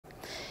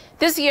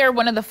This year,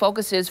 one of the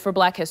focuses for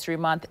Black History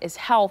Month is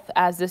health,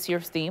 as this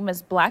year's theme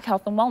is Black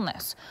Health and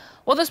Wellness.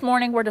 Well, this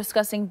morning we're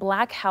discussing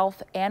Black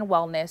health and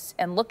wellness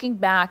and looking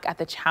back at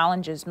the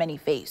challenges many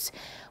face.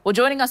 Well,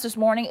 joining us this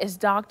morning is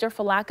Dr.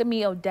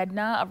 Folakemi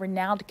Odedina, a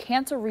renowned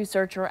cancer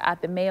researcher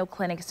at the Mayo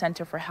Clinic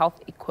Center for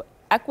Health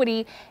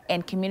Equity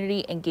and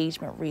Community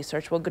Engagement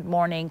Research. Well, good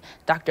morning,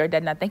 Dr.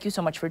 Odedina. Thank you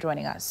so much for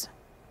joining us.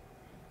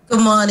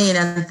 Good morning,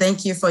 and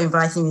thank you for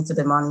inviting me to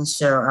the morning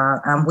show.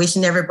 I'm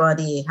wishing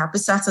everybody a happy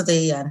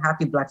Saturday and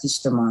happy Black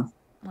History Month.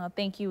 Well,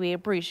 thank you. We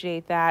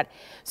appreciate that.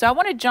 So I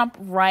want to jump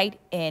right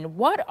in.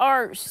 What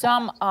are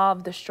some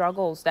of the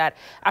struggles that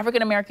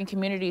African-American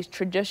communities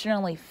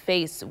traditionally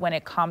face when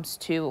it comes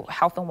to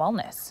health and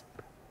wellness?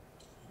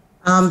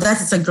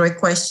 That is a great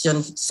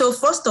question. So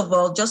first of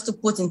all, just to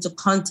put into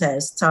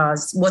context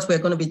what we're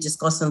going to be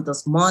discussing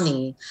this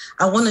morning,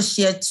 I want to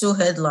share two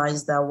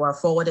headlines that were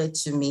forwarded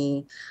to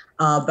me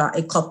by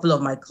a couple of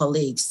my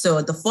colleagues.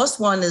 So the first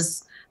one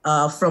is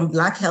from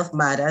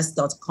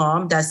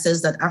blackhealthmatters.com that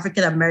says that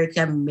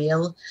African-American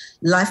male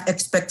life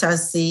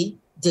expectancy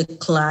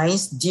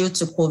declines due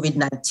to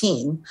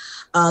COVID-19.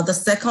 The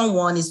second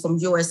one is from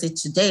USA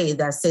Today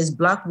that says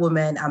Black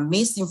women are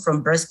missing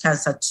from breast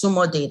cancer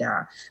tumor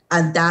data,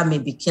 and that may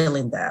be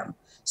killing them.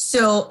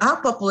 So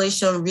our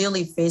population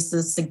really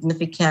faces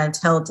significant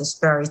health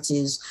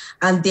disparities,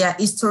 and there are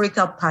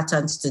historical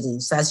patterns to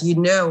this. As you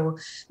know,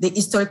 the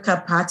historical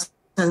patterns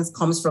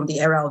comes from the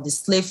era of the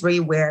slavery,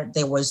 where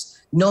there was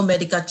no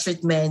medical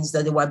treatments,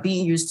 that they were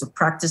being used to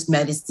practice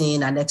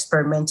medicine and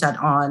experimented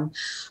on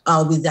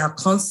without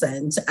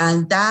consent.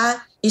 And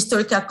that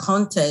historical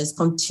context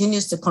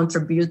continues to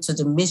contribute to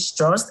the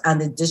mistrust and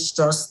the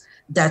distrust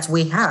that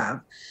we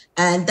have.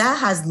 And that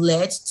has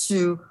led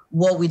to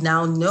what we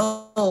now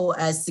know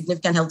as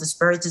significant health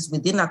disparities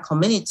within our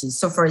communities.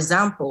 So, for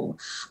example,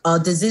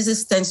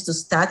 diseases tends to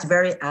start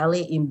very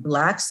early in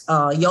Blacks.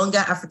 Younger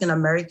African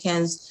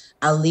Americans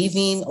are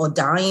living or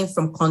dying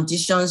from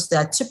conditions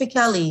that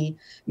typically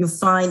you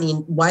find in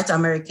white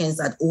Americans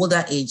at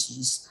older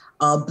ages.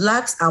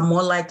 Blacks are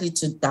more likely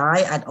to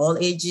die at all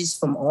ages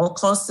from all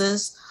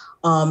causes.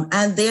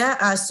 And there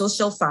are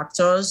social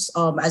factors,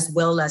 as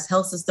well as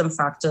health system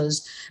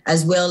factors,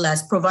 as well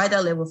as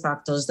provider level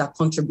factors that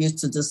contribute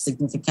to the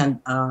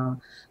significant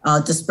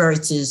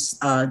disparities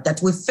that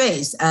we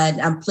face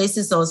and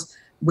places us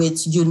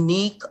with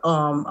unique,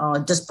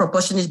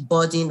 disproportionate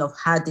burden of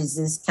heart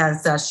disease,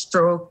 cancer,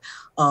 stroke,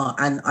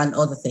 and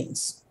other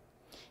things.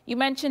 You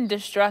mentioned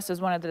distrust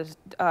as one of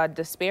the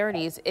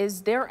disparities.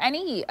 Is there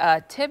any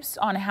tips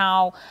on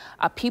how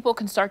people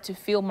can start to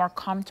feel more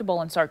comfortable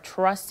and start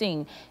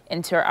trusting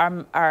into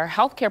our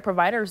healthcare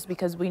providers,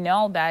 because we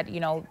know that,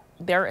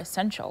 they're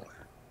essential?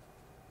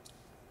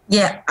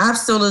 Yeah,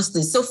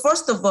 absolutely. So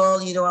first of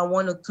all, I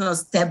want to kind of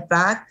step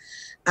back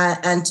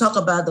and talk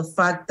about the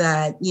fact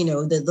that,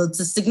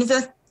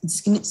 the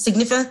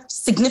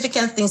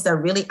significant things that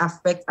really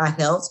affect our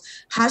health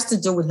has to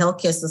do with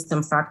healthcare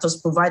system factors,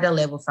 provider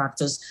level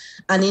factors,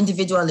 and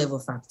individual level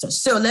factors.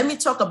 So let me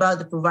talk about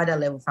the provider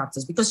level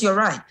factors, because you're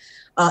right.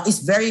 It's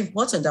very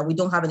important that we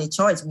don't have any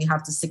choice. We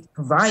have to seek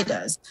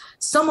providers.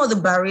 Some of the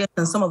barriers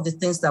and some of the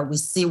things that we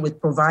see with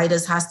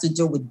providers has to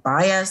do with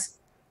bias,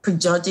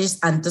 prejudice,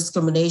 and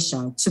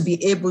discrimination to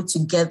be able to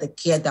get the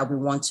care that we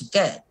want to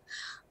get.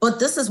 But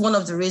this is one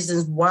of the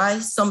reasons why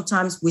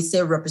sometimes we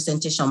say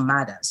representation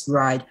matters,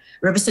 right?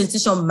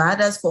 Representation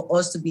matters for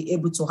us to be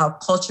able to have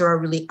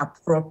culturally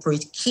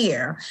appropriate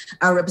care.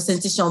 And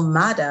representation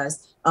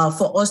matters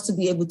for us to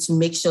be able to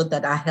make sure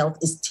that our health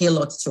is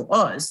tailored to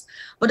us.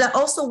 But I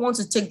also want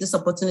to take this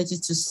opportunity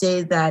to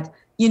say that,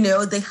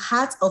 the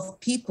heart of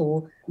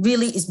people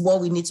really is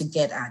what we need to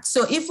get at.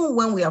 So even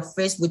when we are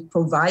faced with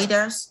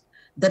providers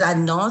that are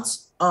not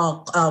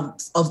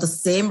of the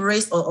same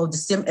race or of the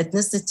same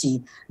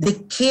ethnicity, the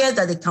care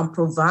that they can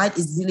provide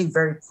is really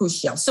very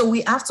crucial. So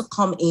we have to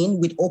come in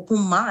with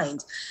open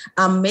mind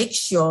and make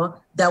sure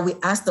that we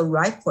ask the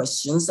right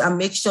questions and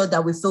make sure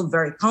that we feel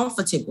very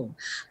comfortable.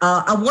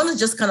 I want to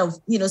just kind of,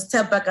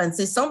 step back and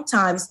say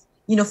sometimes,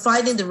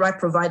 finding the right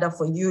provider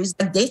for you is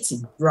like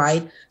dating,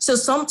 right? So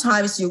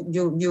sometimes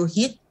you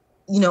hit,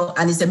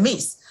 and it's a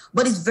miss.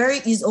 But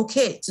it's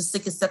okay to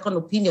seek a second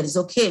opinion. It's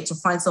okay to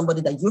find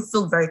somebody that you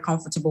feel very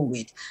comfortable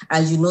with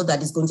and you know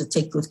that is going to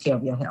take good care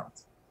of your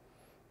health.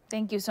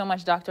 Thank you so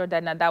much, Dr.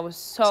 Odedina. That was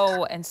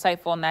so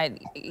insightful, and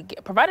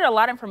that provided a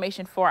lot of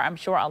information for, I'm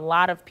sure, a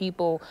lot of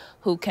people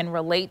who can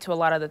relate to a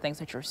lot of the things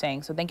that you're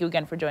saying. So thank you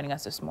again for joining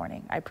us this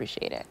morning. I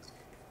appreciate it.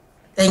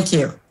 Thank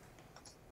you.